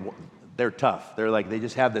 but they're tough. They're like, they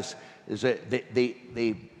just have this.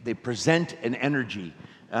 They present an energy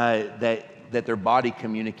that their body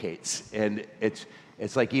communicates, and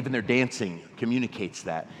it's like even their dancing communicates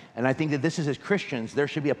that. And I think that this is, as Christians, there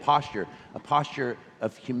should be a posture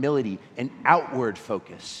of humility and outward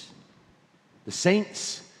focus. The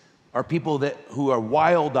saints are people who are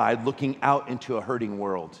wild-eyed looking out into a hurting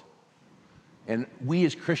world. And we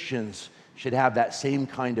as Christians should have that same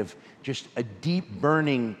kind of just a deep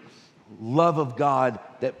burning love of God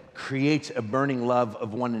that creates a burning love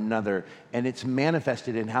of one another, and it's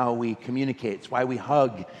manifested in how we communicate. It's why we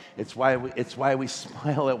hug. It's why we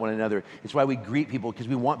smile at one another. It's why we greet people, because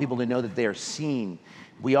we want people to know that they are seen.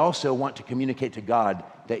 We also want to communicate to God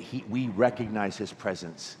that we recognize his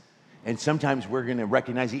presence. And sometimes we're going to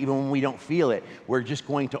recognize it even when we don't feel it. We're just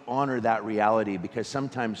going to honor that reality, because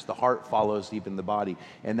sometimes the heart follows even the body.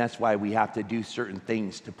 And that's why we have to do certain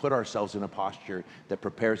things to put ourselves in a posture that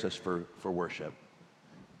prepares us for worship.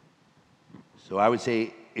 So I would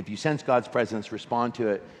say, if you sense God's presence, respond to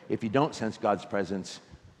it. If you don't sense God's presence,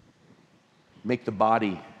 make the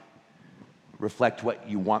body reflect what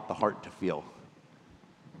you want the heart to feel.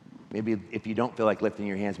 Maybe if you don't feel like lifting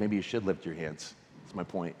your hands, maybe you should lift your hands. That's my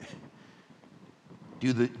point.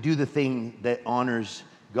 Do the thing that honors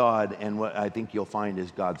God, and what I think you'll find is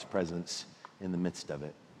God's presence in the midst of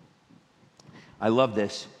it. I love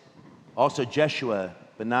this. Also, Jeshua,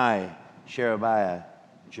 Benai, Sherebiah,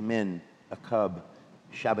 Jamin, Akub,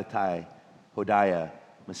 Shabbatai, Hodiah,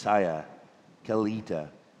 Messiah, Kelita,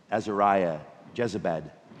 Azariah, Jezebed,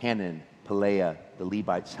 Hanan, Peleah, the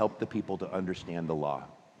Levites helped the people to understand the law.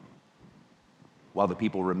 While the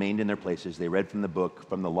people remained in their places, they read from the book,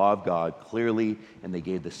 from the law of God, clearly, and they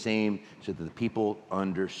gave the same so that the people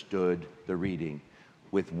understood the reading.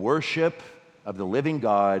 With worship of the living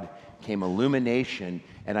God came illumination,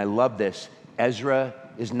 and I love this. Ezra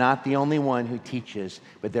is not the only one who teaches,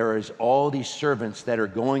 but there is all these servants that are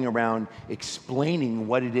going around explaining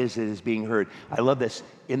what it is that is being heard. I love this.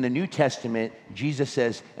 In the New Testament, Jesus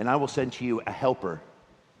says, and I will send to you a helper.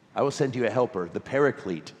 I will send to you a helper, the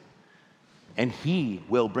Paraclete. And he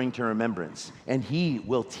will bring to remembrance, and he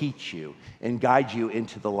will teach you and guide you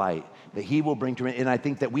into the light. That he will bring to, and I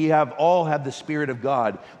think that we all have the Spirit of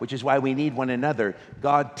God, which is why we need one another.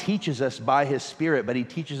 God teaches us by his Spirit, but he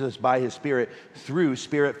teaches us by his Spirit through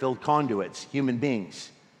Spirit-filled conduits, human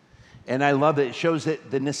beings. And I love that it shows that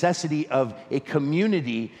the necessity of a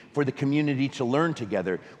community for the community to learn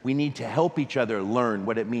together. We need to help each other learn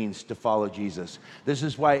what it means to follow Jesus. This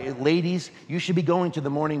is why, ladies, you should be going to the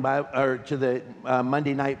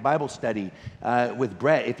Monday night Bible study with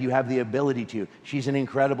Brett if you have the ability to. She's an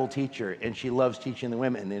incredible teacher, and she loves teaching the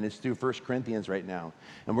women, and it's through 1 Corinthians right now.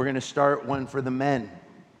 And we're going to start one for the men.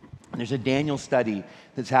 And there's a Daniel study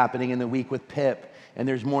that's happening in the week with Pip. And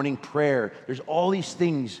there's morning prayer. There's all these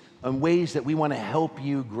things and ways that we want to help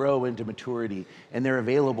you grow into maturity. And they're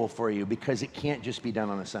available for you because it can't just be done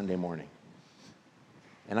on a Sunday morning.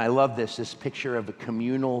 And I love this picture of a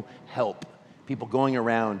communal help. People going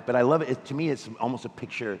around. But I love it. To me, it's almost a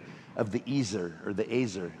picture of the Ezer, or the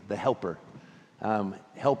Azer, the helper,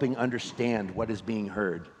 helping understand what is being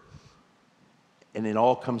heard. And it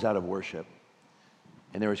all comes out of worship.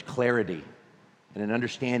 And there is clarity and an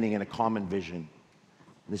understanding and a common vision.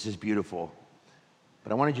 This is beautiful.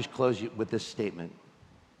 But I want to just close with this statement.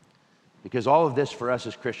 Because all of this for us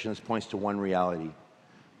as Christians points to one reality.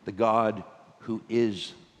 the God who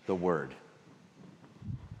is the Word.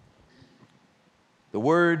 The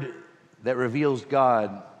Word that reveals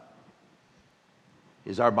God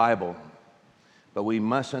is our Bible. But we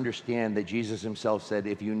must understand that Jesus himself said,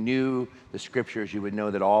 if you knew the Scriptures, you would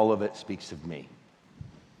know that all of it speaks of me.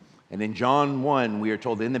 And in John 1, we are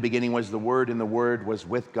told, in the beginning was the Word, and the Word was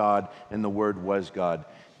with God, and the Word was God.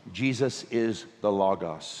 Jesus is the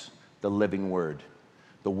Logos, the living Word,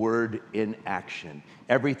 the Word in action.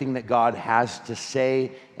 Everything that God has to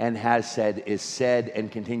say and has said is said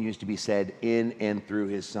and continues to be said in and through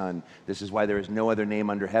his Son. This is why there is no other name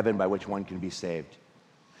under heaven by which one can be saved.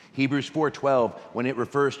 Hebrews 4:12, when it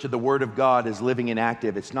refers to the Word of God as living and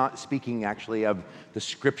active, it's not speaking actually of the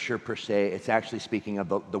Scripture per se. It's actually speaking of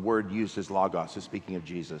the word used as Logos. It's speaking of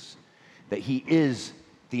Jesus. That he is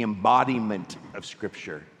the embodiment of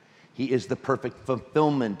Scripture. He is the perfect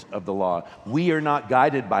fulfillment of the law. We are not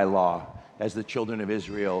guided by law as the children of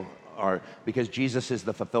Israel are, because Jesus is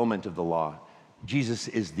the fulfillment of the law. Jesus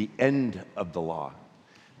is the end of the law.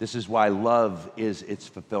 This is why love is its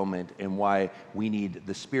fulfillment and why we need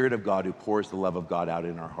the Spirit of God who pours the love of God out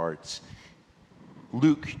in our hearts.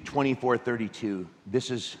 Luke 24:32, this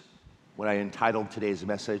is what I entitled today's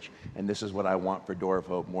message, and this is what I want for Door of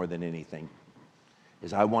Hope more than anything,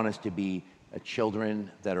 is I want us to be children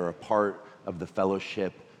that are a part of the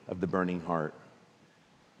fellowship of the burning heart.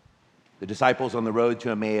 The disciples on the road to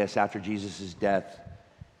Emmaus after Jesus' death,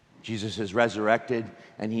 Jesus is resurrected,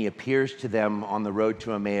 and he appears to them on the road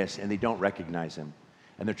to Emmaus, and they don't recognize him.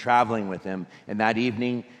 And they're traveling with him. And that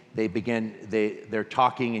evening, they're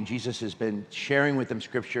talking, and Jesus has been sharing with them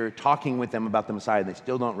Scripture, talking with them about the Messiah, and they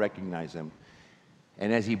still don't recognize him.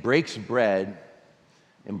 And as he breaks bread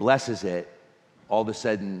and blesses it, all of a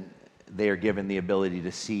sudden, they are given the ability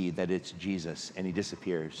to see that it's Jesus, and he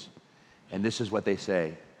disappears. And this is what they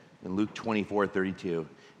say in Luke 24:32.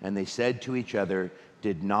 And they said to each other,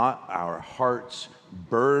 did not our hearts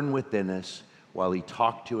burn within us while he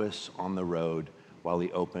talked to us on the road, while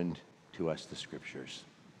he opened to us the Scriptures?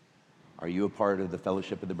 Are you a part of the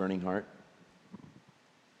fellowship of the burning heart?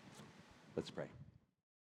 Let's pray.